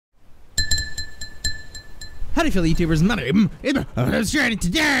Howdy, fellow YouTubers. My name is BobStraitFTW.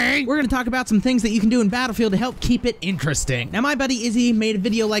 Today, we're going to talk about some things that you can do in Battlefield to help keep it interesting. Now, my buddy Izzy made a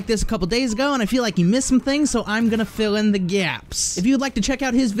video like this a couple days ago, and I feel like he missed some things, so I'm going to fill in the gaps. If you'd like to check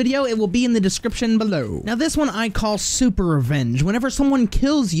out his video, it will be in the description below. Now, this one I call Super Revenge. Whenever someone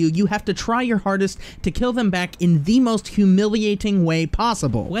kills you, you have to try your hardest to kill them back in the most humiliating way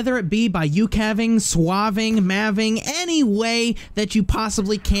possible. Whether it be by UCAVing, swaving, maving, any way that you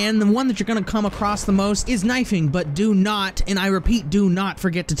possibly can, the one that you're going to come across the most is knifing, but do not, and I repeat, do not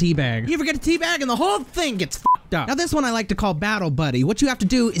forget to teabag. You forget to teabag and the whole thing gets f***ed up. Now this one I like to call Battle Buddy. What you have to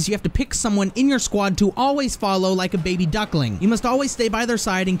do is you have to pick someone in your squad to always follow like a baby duckling. You must always stay by their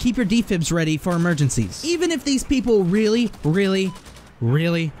side and keep your defibs ready for emergencies. Even if these people really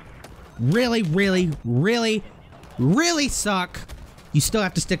suck, you still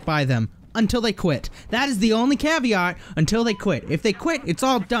have to stick by them until they quit. That is the only caveat, until they quit. If they quit, it's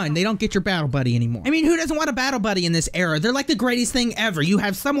all done. They don't get your battle buddy anymore. I mean, who doesn't want a battle buddy in this era? They're like the greatest thing ever. You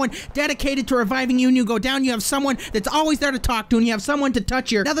have someone dedicated to reviving you and you go down. You have someone that's always there to talk to, and you have someone to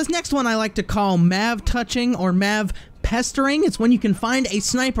touch your... Now, this next one I like to call Mav touching or Mav pestering. It's when you can find a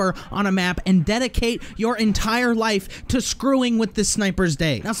sniper on a map and dedicate your entire life to screwing with this sniper's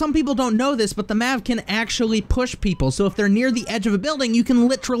day. Now, some people don't know this, but the Mav can actually push people. So if they're near the edge of a building, you can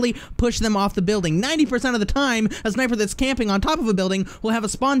literally push them off the building. 90% of the time, a sniper that's camping on top of a building will have a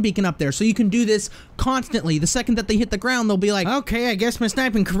spawn beacon up there. So you can do this constantly. The second that they hit the ground, they'll be like, okay, I guess my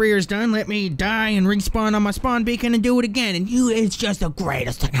sniping career is done. Let me die and respawn on my spawn beacon and do it again. And it's just the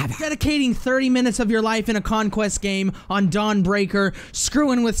greatest thing ever. Dedicating 30 minutes of your life in a conquest game on Dawnbreaker,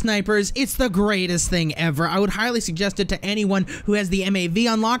 screwing with snipers, it's the greatest thing ever. I would highly suggest it to anyone who has the MAV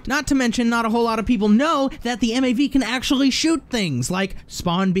unlocked. Not to mention, not a whole lot of people know that the MAV can actually shoot things like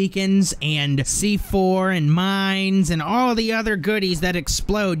spawn beacons and C4 and mines and all the other goodies that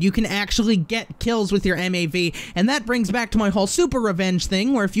explode. You can actually get kills with your MAV, and that brings back to my whole Super Revenge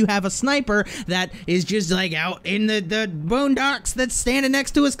thing, where if you have a sniper that is just like out in the boondocks that's standing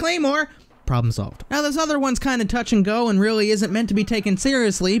next to his claymore, problem solved. Now, this other one's kind of touch and go and really isn't meant to be taken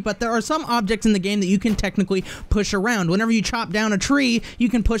seriously, but there are some objects in the game that you can technically push around. Whenever you chop down a tree, you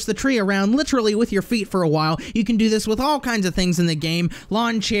can push the tree around literally with your feet for a while. You can do this with all kinds of things in the game.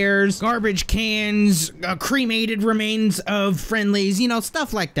 Lawn chairs, garbage cans, cremated remains of friendlies, you know,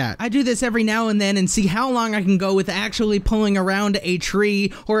 stuff like that. I do this every now and then and see how long I can go with actually pulling around a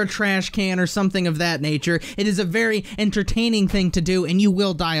tree or a trash can or something of that nature. It is a very entertaining thing to do, and you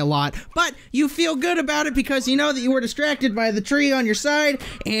will die a lot, but you feel good about it because you know that you were distracted by the tree on your side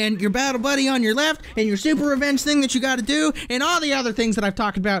and your battle buddy on your left and your Super Revenge thing that you got to do and all the other things that I've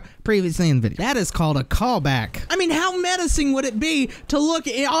talked about previously in the video. That is called a callback. I mean, how menacing would it be to look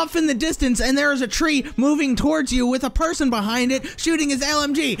off in the distance and there is a tree moving towards you with a person behind it shooting his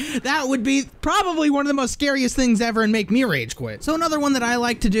LMG? That would be probably one of the most scariest things ever and make me rage quit. So another one that I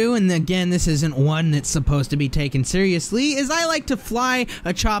like to do, and again, this isn't one that's supposed to be taken seriously, is I like to fly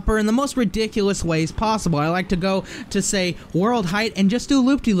a chopper in the most ridiculous ways possible. I like to go to, say, world height and just do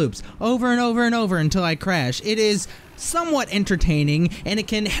loop-de-loops over and over and over until I crash. It is somewhat entertaining, and it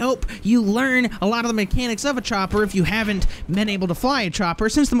can help you learn a lot of the mechanics of a chopper if you haven't been able to fly a chopper.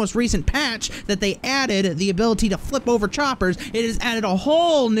 Since the most recent patch that they added the ability to flip over choppers, it has added a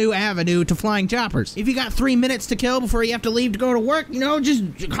whole new avenue to flying choppers. If you got 3 minutes to kill before you have to leave to go to work, you know, just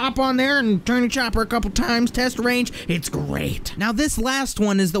hop on there and turn your chopper a couple times, test range. It's great. Now, this last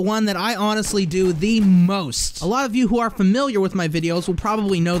one is the one that I honestly do the most. A lot of you who are familiar with my videos will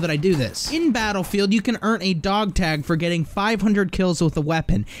probably know that I do this. In Battlefield, you can earn a dog tag for getting 500 kills with a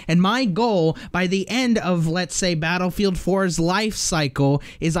weapon, and my goal by the end of, let's say, Battlefield 4's life cycle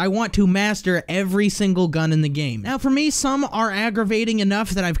is I want to master every single gun in the game. Now, for me, some are aggravating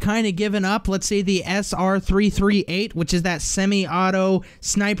enough that I've kind of given up. Let's say the SR338, which is that semi-auto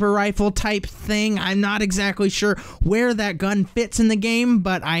sniper rifle type thing. I'm not exactly sure where that gun fits in the game,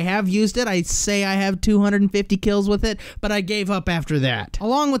 but I have used it. I say I have 250 kills with it, but I gave up after that.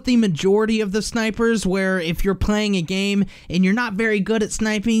 Along with the majority of the snipers, where if you're playing a game and you're not very good at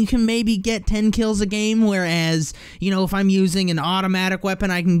sniping, you can maybe get 10 kills a game, whereas, you know, if I'm using an automatic weapon,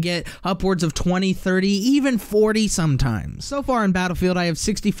 I can get upwards of 20, 30, even 40 sometimes. So far in Battlefield, I have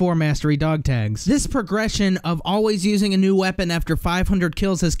 64 mastery dog tags. This progression of always using a new weapon after 500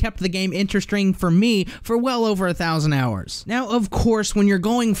 kills has kept the game interesting for me for well over 1,000 hours. Now, of course, when you're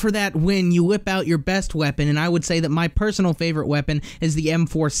going for that win, you whip out your best weapon, and I would say that my personal favorite weapon is the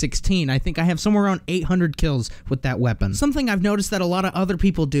M416. I think I have somewhere around 800 kills with with that weapon. Something I've noticed that a lot of other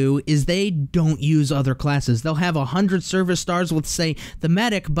people do is they don't use other classes. They'll have 100 service stars with, say, the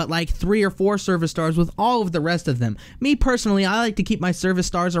medic, but like 3 or 4 service stars with all of the rest of them. Me personally, I like to keep my service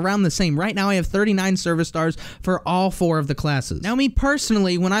stars around the same. Right now I have 39 service stars for all 4 of the classes. Now me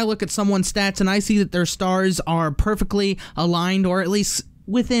personally, when I look at someone's stats and I see that their stars are perfectly aligned, or at least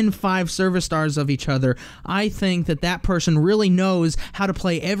within 5 service stars of each other, I think that that person really knows how to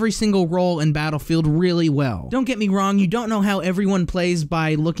play every single role in Battlefield really well. Don't get me wrong, you don't know how everyone plays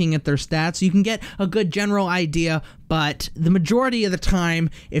by looking at their stats. You can get a good general idea, but the majority of the time,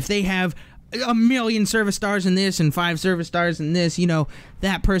 if they have a million service stars in this and 5 service stars in this, you know,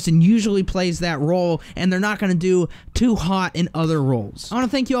 that person usually plays that role and they're not going to do too hot in other roles. I want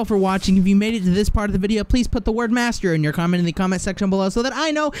to thank you all for watching. If you made it to this part of the video, please put the word master in your comment in the comment section below so that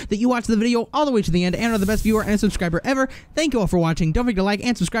I know that you watched the video all the way to the end and are the best viewer and subscriber ever. Thank you all for watching. Don't forget to like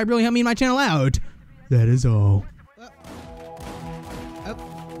and subscribe. Really help me and my channel out. That is all.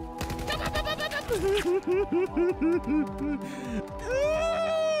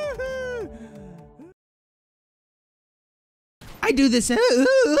 I do this,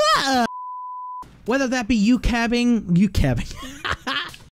 whether that be you cabbing.